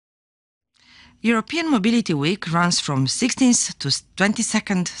European Mobility Week runs from 16th to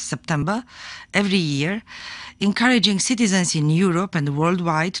 22nd September every year, encouraging citizens in Europe and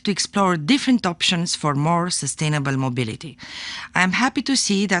worldwide to explore different options for more sustainable mobility. I am happy to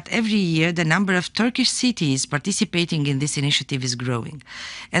see that every year the number of Turkish cities participating in this initiative is growing.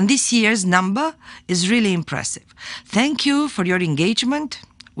 And this year's number is really impressive. Thank you for your engagement,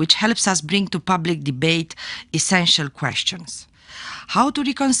 which helps us bring to public debate essential questions. How to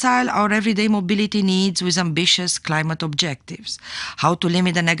reconcile our everyday mobility needs with ambitious climate objectives? How to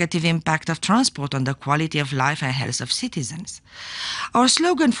limit the negative impact of transport on the quality of life and health of citizens? Our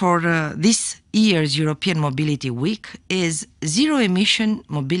slogan for this year's European Mobility Week is Zero Emission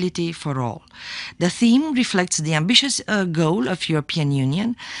Mobility for All. The theme reflects the ambitious goal of European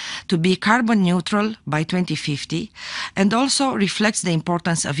Union to be carbon neutral by 2050 and also reflects the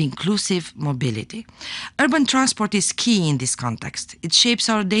importance of inclusive mobility. Urban transport is key in this context. It shapes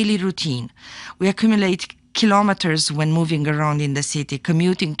our daily routine. We accumulate kilometers when moving around in the city,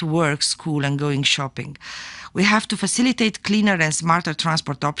 commuting to work, school, and going shopping. We have to facilitate cleaner and smarter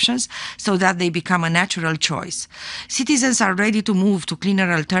transport options so that they become a natural choice. Citizens are ready to move to cleaner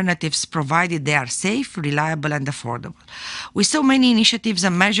alternatives provided they are safe, reliable, and affordable. With so many initiatives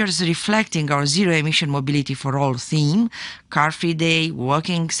and measures reflecting our zero-emission mobility for all theme, car-free day,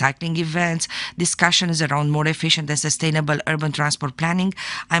 walking, cycling events, discussions around more efficient and sustainable urban transport planning,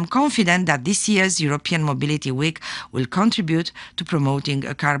 I'm confident that this year's European Mobility Week will contribute to promoting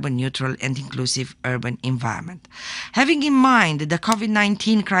a carbon-neutral and inclusive urban environment. Having in mind the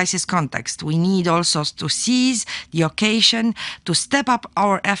COVID-19 crisis context, we need also to seize the occasion to step up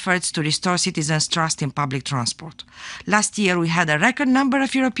our efforts to restore citizens' trust in public transport. Last year, we had a record number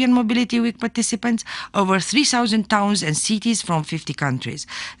of European Mobility Week participants, over 3,000 towns and cities from 50 countries.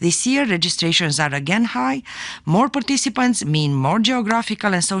 This year, registrations are again high. More participants mean more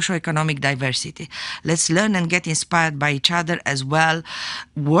geographical and socio-economic diversity. Let's learn and get inspired by each other as well.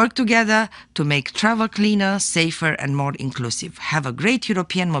 Work together to make travel cleaner, safer, and more inclusive. Have a great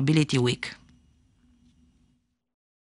European Mobility Week.